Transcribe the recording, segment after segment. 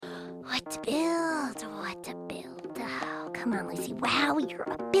What to build? Oh, come on, Lucy. Wow, you're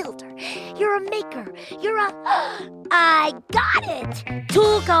a builder. You're a maker. You're a... I got it!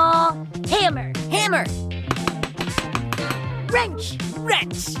 Tool call. Hammer. Wrench.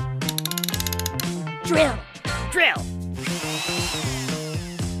 Drill.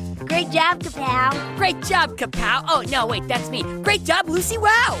 Great job, Kapow. Great job, Kapow. Oh, no, wait, that's me. Great job, Lucy.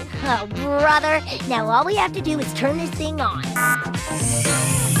 Wow. Oh, brother. Now all we have to do is turn this thing on.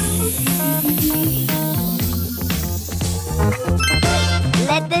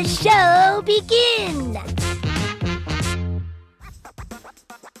 Let the show begin.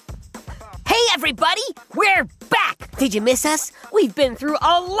 Hey, everybody. We're back. Did you miss us? We've been through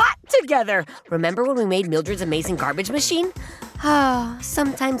a lot together. Remember when we made Mildred's amazing garbage machine? Ah,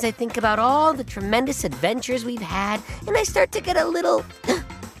 sometimes I think about all the tremendous adventures we've had, and I start to get a little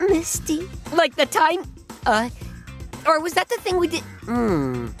misty. Like the time, or was that the thing we did?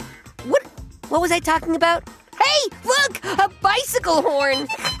 What was I talking about? Hey, look, a bicycle horn.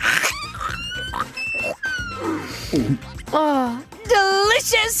 Oh,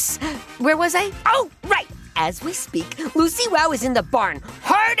 delicious. Where was I? Oh, right. As we speak, Lucy Wow is in the barn,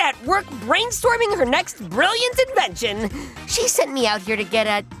 hard at work brainstorming her next brilliant invention. She sent me out here to get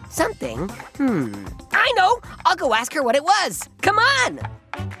at something. I know. I'll go ask her what it was. Come on.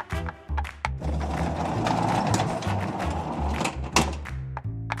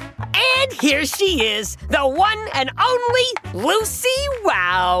 And here she is, the one and only Lucy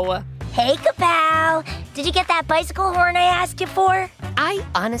Wow. Hey, Kapow. Did you get that bicycle horn I asked you for? I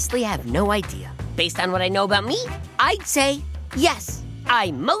honestly have no idea. Based on what I know about me, I'd say yes,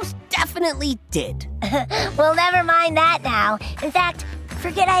 I most definitely did. Well, never mind that now. In fact,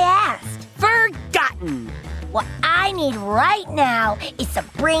 forget I asked. Forgotten. What I need right now is some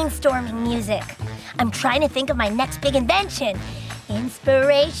brainstorming music. I'm trying to think of my next big invention.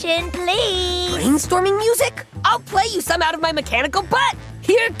 Inspiration, please. Brainstorming music? I'll play you some out of my mechanical butt.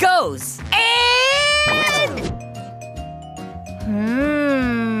 Here goes. And...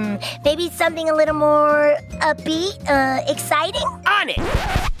 Maybe something a little more upbeat, exciting? On it.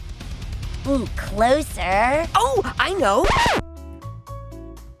 Ooh, closer. Oh, I know.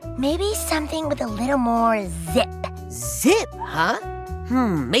 Maybe something with a little more zip. Zip, huh?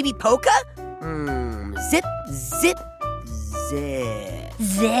 Maybe polka? Zip, zip, zip.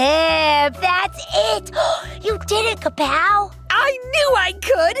 Zip, that's it. You did it, Kapow. I knew I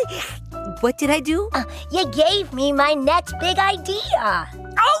could. What did I do? You gave me my next big idea.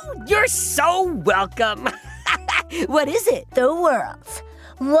 Oh, you're so welcome. What is it? The world's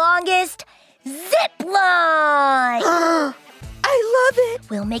longest zip line. I love it.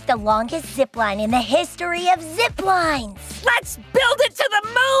 We'll make the longest zip line in the history of zip lines. Let's build it to the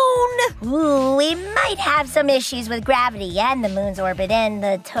moon. Ooh, we might have some issues with gravity and the moon's orbit and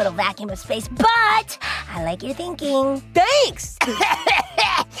the total vacuum of space, but I like your thinking. Thanks.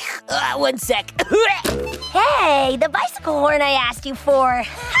 One sec. Hey, the bicycle horn I asked you for.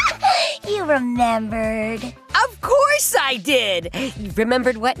 You remembered. Of course I did. You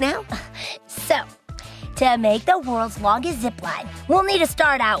remembered what now? So, to make the world's longest zip line, we'll need to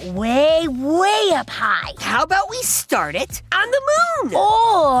start out way, way up high. How about we start it on the moon?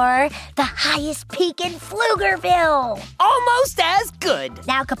 Or the highest peak in Pflugerville. Almost as good.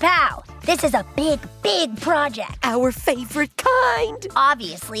 Now, Kapow, this is a big, big project. Our favorite kind.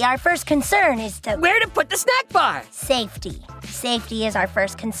 Obviously, our first concern is to... Where to put the snack bar? Safety. Safety is our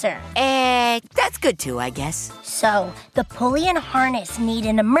first concern. That's good too, I guess. So, the pulley and harness need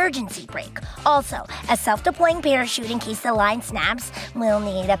an emergency brake. Also, a self-deploying parachute in case the line snaps. We'll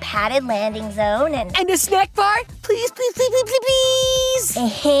need a padded landing zone and... And a snack bar? Please, please, please, please, please,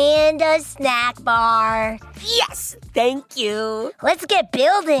 please. And a snack bar. Yes, thank you. Let's get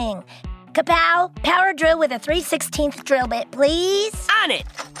building. Kapow, power drill with a 3/16 drill bit, please. On it.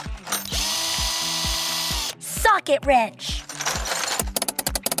 Socket wrench.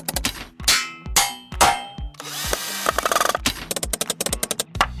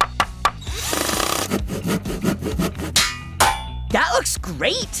 That looks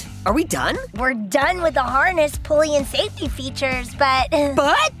great. Are we done? We're done with the harness, pulley, and safety features, but...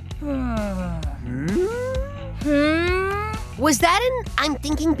 But? Was that an I'm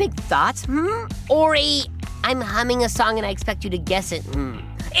thinking big thoughts, or a I'm humming a song and I expect you to guess it,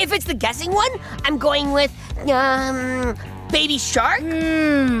 If it's the guessing one, I'm going with, Baby Shark?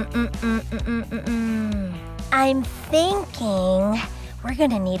 I'm thinking we're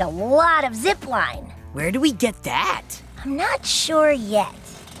gonna need a lot of zip line. Where do we get that? I'm not sure yet.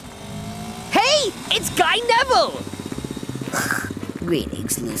 Hey, it's Guy Neville!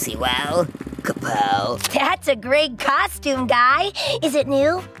 Greetings, Lucy Wow. Kapow. That's a great costume, Guy. Is it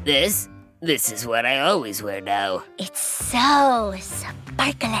new? This? This is what I always wear now. It's so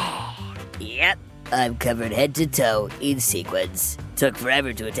sparkly. Yep, I'm covered head to toe in sequins. Took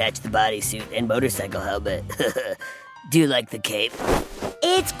forever to attach the bodysuit and motorcycle helmet. Do you like the cape?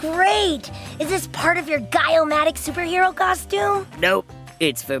 It's great. Is this part of your Guy-O-Matic superhero costume? Nope,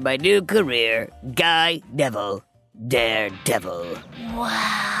 it's for my new career, Guy Devil, Daredevil.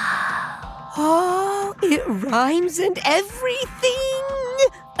 Wow. Oh, it rhymes and everything.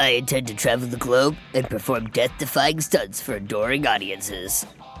 I intend to travel the globe and perform death-defying stunts for adoring audiences.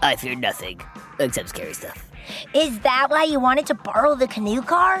 I fear nothing, except scary stuff. Is that why you wanted to borrow the canoe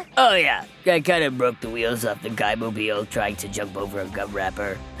car? Oh yeah, I kind of broke the wheels off the Guy-Mobile trying to jump over a gum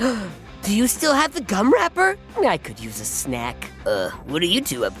wrapper. Do you still have the gum wrapper? I could use a snack. What are you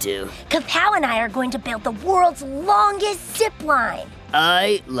two up to? Kapow and I are going to build the world's longest zip line.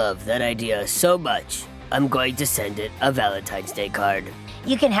 I love that idea so much. I'm going to send it a Valentine's Day card.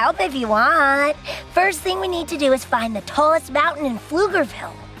 You can help if you want. First thing we need to do is find the tallest mountain in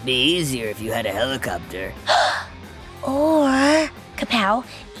Pflugerville. Be easier if you had a helicopter. Or, Kapow,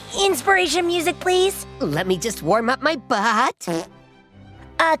 inspiration music, please. Let me just warm up my butt.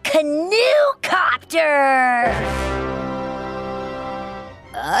 A canoe-copter!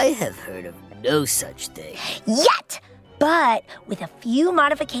 I have heard of no such thing. Yet! But with a few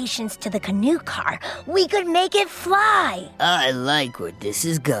modifications to the canoe car, we could make it fly. I like where this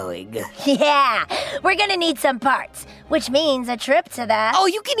is going. Yeah, we're gonna need some parts, which means a trip to the... Oh,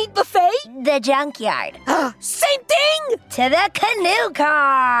 you can eat buffet? The junkyard. Same thing! To the canoe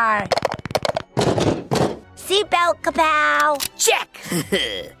car. Seatbelt, Kapow. Check!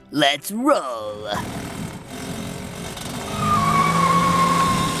 Let's roll.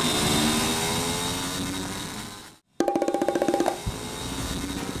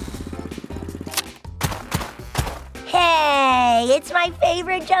 Hey, it's my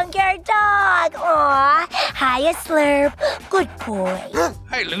favorite junkyard dog. Aw, hiya, Slurp. Good boy.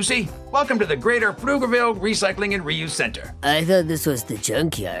 Hi, Lucy. Welcome to the Greater Pflugerville Recycling and Reuse Center. I thought this was the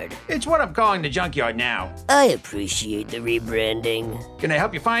junkyard. It's what I'm calling the junkyard now. I appreciate the rebranding. Can I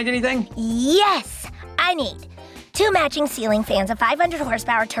help you find anything? Yes, I need 2 matching ceiling fans, a 500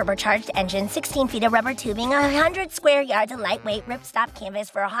 horsepower turbocharged engine, 16 feet of rubber tubing, 100 square yards of lightweight ripstop canvas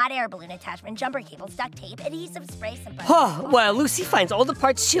for a hot air balloon attachment, jumper cables, duct tape, adhesive spray, some... Oh, while Lucy finds all the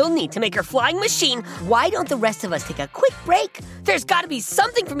parts she'll need to make her flying machine, why don't the rest of us take a quick break? There's got to be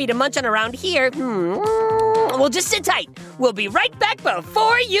something for me to munch on around here. Well, just sit tight. We'll be right back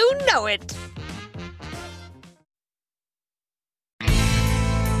before you know it.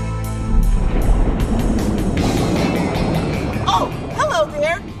 Oh, hello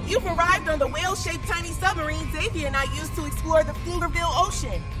there. You've arrived on the whale-shaped tiny submarine Xavier and I used to explore the Pflugerville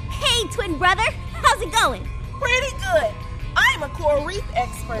Ocean. Hey, twin brother. How's it going? Pretty good. I'm a coral reef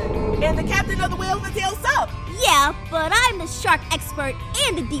expert and the captain of the Whale Patel sub. Yeah, but I'm the shark expert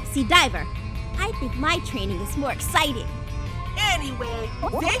and the deep-sea diver. I think my training is more exciting. Anyway,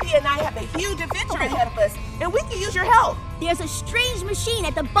 Xavier and I have a huge adventure ahead of us, and we can use your help. There's a strange machine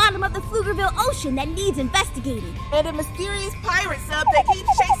at the bottom of the Pflugerville Ocean that needs investigating. And a mysterious pirate sub that keeps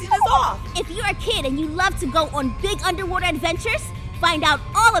chasing us off. If you're a kid and you love to go on big underwater adventures, find out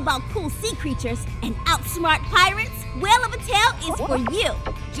all about cool sea creatures, and outsmart pirates, Whale of a Tale is for you.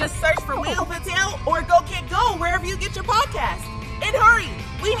 Just search for Whale Patel or Go Kid Go wherever you get your podcast. And hurry,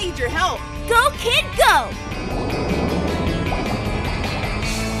 we need your help. Go, kid, go!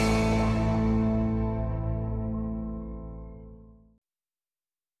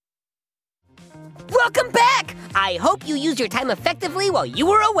 Welcome back! I hope you used your time effectively while you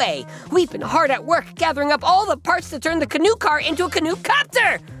were away. We've been hard at work gathering up all the parts to turn the canoe car into a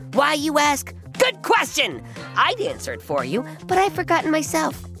canoe-copter. Why, you ask? Good question! I'd answer it for you, but I've forgotten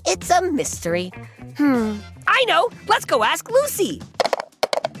myself. It's a mystery. I know! Let's go ask Lucy!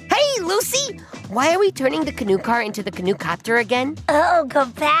 Hey, Lucy! Why are we turning the canoe car into the canoe-copter again? Oh,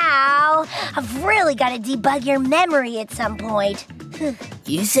 Kapow. I've really got to debug your memory at some point.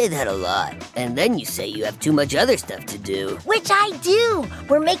 You say that a lot, and then you say you have too much other stuff to do. Which I do.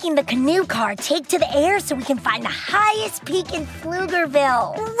 We're making the canoe car take to the air so we can find the highest peak in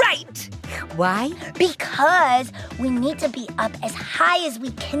Pflugerville. Right! Why? Because we need to be up as high as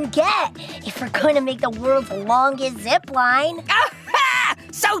we can get if we're going to make the world's longest zip line. Aha!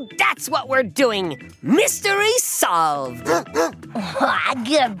 So that's what we're doing. Mystery solved.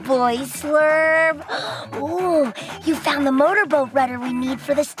 Good boy, Slurp. Ooh, you found the motorboat rudder we need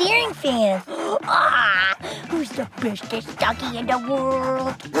for the steering fan. Who's the bestest ducky in the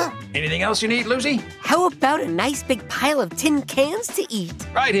world? Anything else you need, Lucy? How about a nice big pile of tin cans to eat?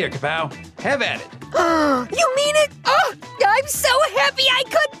 Right here, Kapow. Have at it. You mean it? Oh, I'm so happy I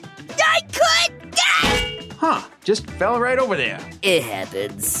could Just fell right over there. It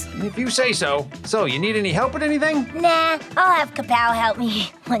happens. If you say so. So, you need any help with anything? Nah, I'll have Kapow help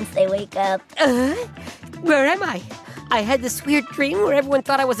me once they wake up. Where am I? I had this weird dream where everyone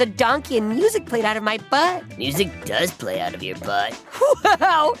thought I was a donkey and music played out of my butt. Music does play out of your butt.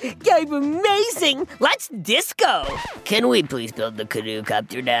 Wow! I'm amazing! Let's disco! Can we please build the canoe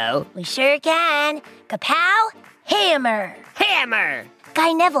copter now? We sure can. Kapow, hammer. Hammer!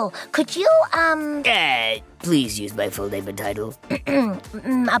 Guy Neville, could you, Please use my full name and title.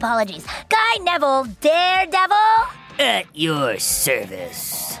 apologies. Guy Neville, Daredevil? At your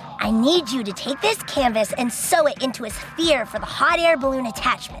service. I need you to take this canvas and sew it into a sphere for the hot air balloon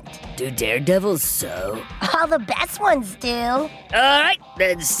attachment. Do daredevils sew? All the best ones do. All right,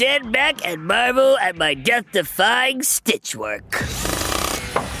 then stand back and marvel at my death-defying stitch work.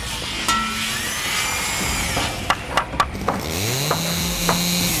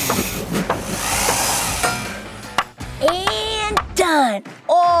 And done.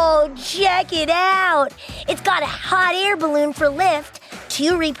 Oh, check it out. It's got a hot air balloon for lift,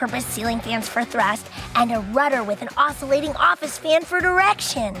 2 repurposed ceiling fans for thrust, and a rudder with an oscillating office fan for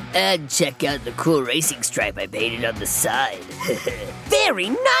direction. And check out the cool racing stripe I painted on the side. Very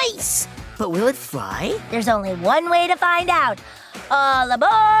nice! But will it fly? There's only one way to find out. All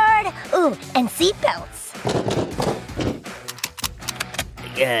aboard! Ooh, and seatbelts.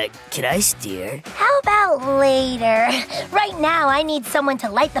 Can I steer? How about later? Right now, I need someone to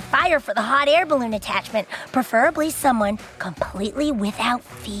light the fire for the hot air balloon attachment, preferably someone completely without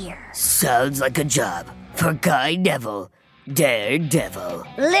fear. Sounds like a job for Guy Neville, Daredevil.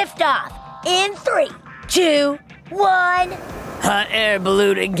 Lift off in 3, 2, 1. Hot air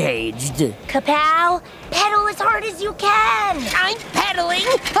balloon engaged. Kapow, pedal as hard as you can. I'm pedaling!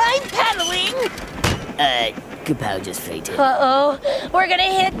 I'm pedaling! Kapow just fainted. Uh-oh, we're gonna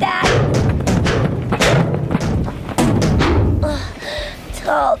hit that.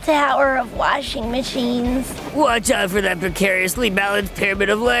 Tall tower of washing machines. Watch out for that precariously balanced pyramid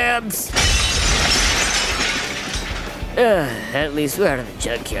of lamps. At least we're out of the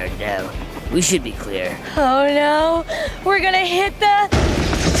junkyard now. We should be clear. Oh no, we're gonna hit the...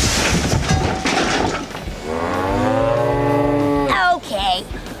 Okay,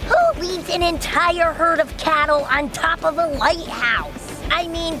 who leaves an entire herd of cattle on top of a lighthouse? I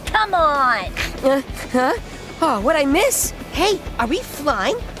mean, come on. Huh? Oh, what'd I miss? Hey, are we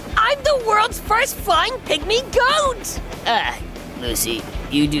flying? I'm the world's first flying pygmy goat! Lucy,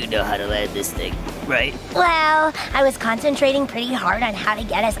 you do know how to land this thing, right? Well, I was concentrating pretty hard on how to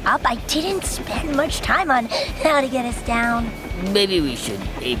get us up. I didn't spend much time on how to get us down. Maybe we should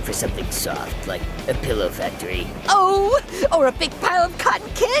aim for something soft, like a pillow factory. Oh, or a big pile of cotton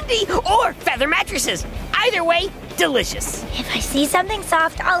candy, or feather mattresses. Either way, delicious. If I see something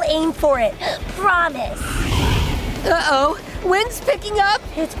soft, I'll aim for it. Promise. Uh-oh, wind's picking up.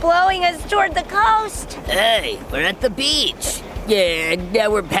 It's blowing us toward the coast. Hey, we're at the beach. Yeah, now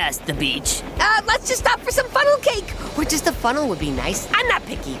we're past the beach. Let's just stop for some funnel cake. Or just a funnel would be nice. I'm not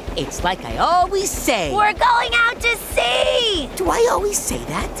picky. It's like I always say. We're going out to sea. Do I always say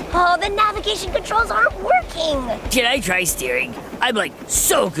that? Oh, the navigation controls aren't working. Can I try steering? I'm like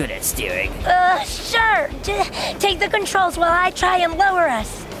so good at steering. Sure. Take the controls while I try and lower us.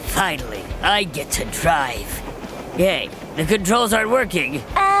 Finally, I get to drive. Hey, the controls aren't working.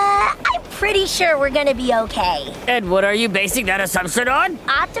 I'm pretty sure we're gonna be okay. And what are you basing that assumption on?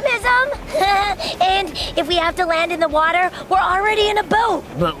 Optimism? And if we have to land in the water, we're already in a boat.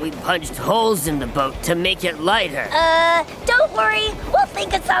 But we punched holes in the boat to make it lighter. Don't worry. We'll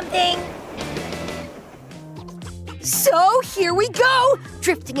think of something. So here we go,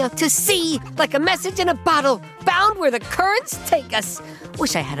 drifting out to sea like a message in a bottle, bound where the currents take us.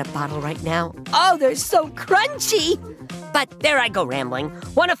 Wish I had a bottle right now. Oh, they're so crunchy. But there I go rambling.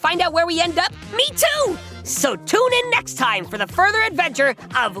 Want to find out where we end up? Me too! So tune in next time for the further adventure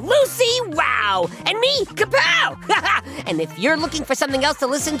of Lucy Wow and me, Kapow! And if you're looking for something else to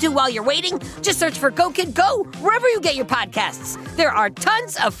listen to while you're waiting, just search for Go Kid Go wherever you get your podcasts. There are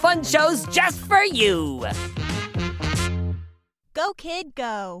tons of fun shows just for you. Go Kid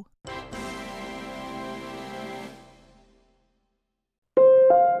Go.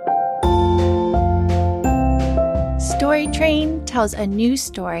 Story Train tells a new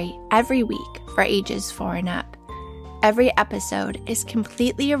story every week for ages 4 and up. Every episode is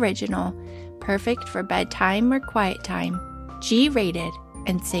completely original, perfect for bedtime or quiet time, G-rated,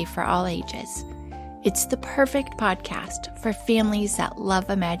 and safe for all ages. It's the perfect podcast for families that love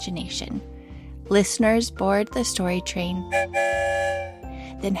imagination. Listeners board the Story Train,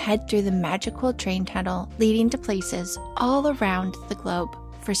 then head through the magical train tunnel leading to places all around the globe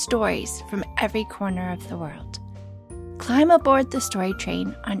for stories from every corner of the world. Climb aboard the story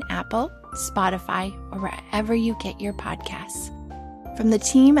train on Apple, Spotify, or wherever you get your podcasts. From the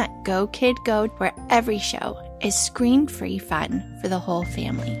team at Go Kid Go, where every show is screen-free fun for the whole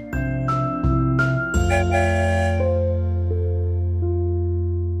family.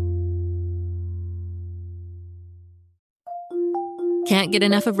 Can't get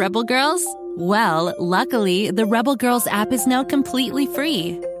enough of Rebel Girls? Well, luckily, the Rebel Girls app is now completely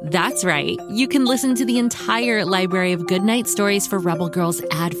free. That's right. You can listen to the entire library of goodnight stories for Rebel Girls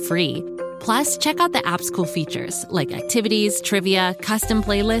ad-free. Plus, check out the app's cool features like activities, trivia, custom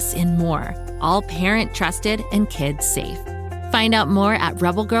playlists, and more. All parent-trusted and kids-safe. Find out more at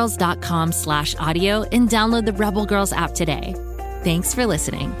rebelgirls.com/audio and download the Rebel Girls app today. Thanks for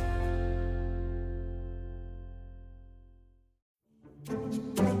listening.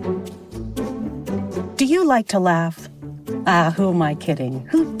 Do you like to laugh? Who am I kidding?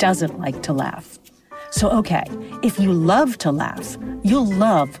 Who doesn't like to laugh? So, okay, if you love to laugh, you'll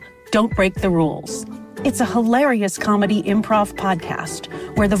love Don't Break the Rules. It's a hilarious comedy improv podcast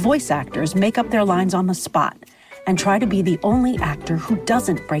where the voice actors make up their lines on the spot and try to be the only actor who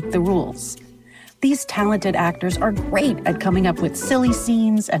doesn't break the rules. These talented actors are great at coming up with silly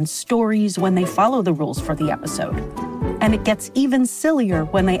scenes and stories when they follow the rules for the episode. And it gets even sillier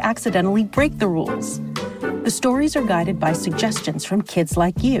when they accidentally break the rules. The stories are guided by suggestions from kids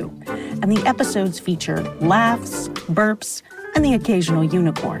like you, and the episodes feature laughs, burps, and the occasional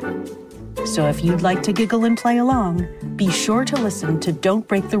unicorn. So if you'd like to giggle and play along, be sure to listen to Don't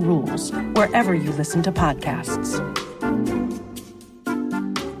Break the Rules wherever you listen to podcasts.